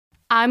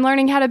I'm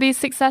learning how to be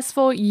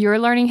successful. You're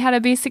learning how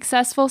to be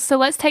successful. So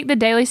let's take the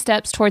daily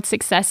steps towards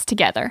success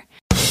together.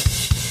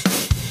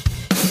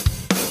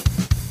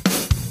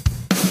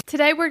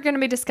 Today, we're going to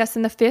be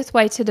discussing the 5th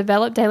way to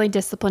develop daily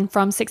discipline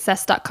from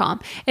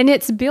Success.com, and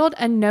it's build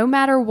a no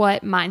matter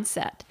what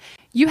mindset.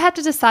 You have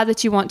to decide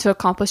that you want to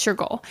accomplish your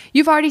goal.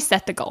 You've already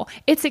set the goal.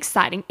 It's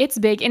exciting, it's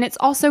big, and it's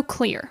also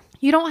clear.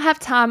 You don't have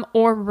time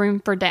or room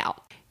for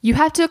doubt. You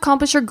have to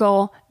accomplish your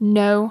goal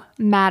no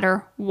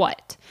matter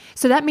what.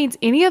 So that means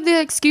any of the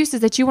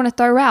excuses that you want to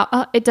throw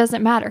out, it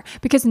doesn't matter,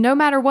 because no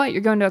matter what,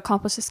 you're going to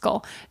accomplish this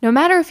goal. No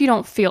matter if you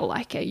don't feel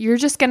like it, you're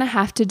just going to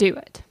have to do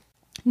it.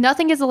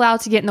 Nothing is allowed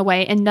to get in the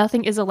way and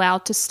nothing is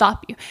allowed to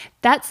stop you.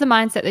 That's the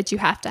mindset that you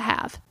have to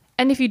have.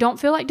 And if you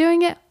don't feel like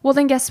doing it, well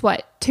then guess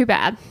what? Too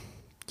bad.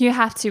 You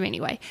have to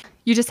anyway.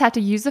 You just have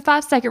to use the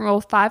 5-second rule,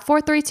 5,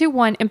 4, 3, 2,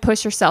 1, and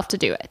push yourself to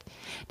do it.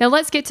 Now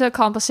let's get to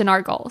accomplishing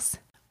our goals.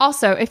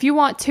 Also, if you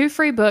want 2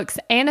 free books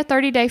and a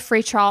 30-day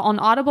free trial on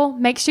Audible,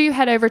 make sure you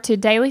head over to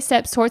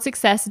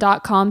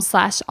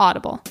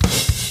dailystepstowardsuccess.com/audible.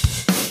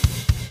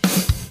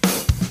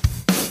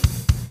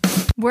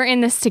 We're in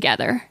this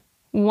together.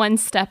 One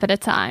step at a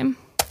time.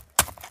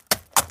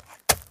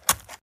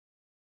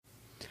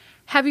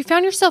 Have you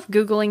found yourself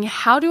Googling,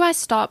 how do I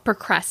stop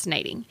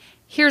procrastinating?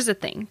 Here's the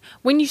thing.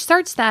 When you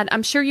search that,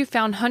 I'm sure you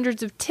found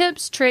hundreds of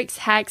tips, tricks,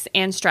 hacks,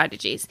 and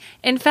strategies.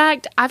 In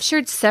fact, I've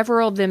shared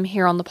several of them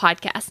here on the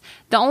podcast.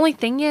 The only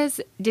thing is,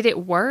 did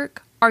it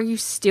work? Are you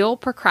still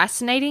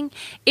procrastinating?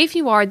 If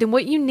you are, then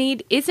what you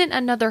need isn't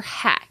another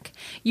hack.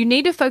 You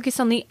need to focus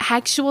on the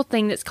actual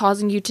thing that's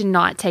causing you to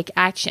not take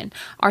action.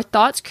 Our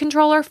thoughts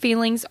control our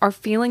feelings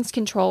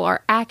control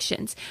our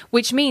actions,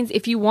 which means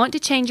if you want to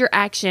change your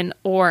action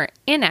or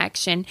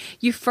inaction,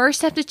 you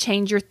first have to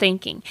change your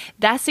thinking.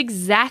 That's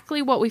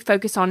exactly what we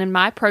focus on in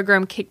my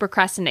program, Kick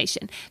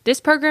Procrastination.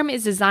 This program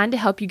is designed to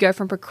help you go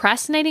from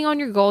procrastinating on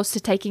your goals to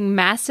taking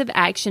massive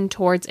action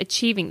towards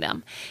achieving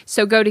them.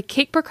 So go to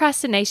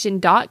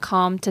kickprocrastination.com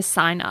to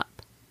sign up.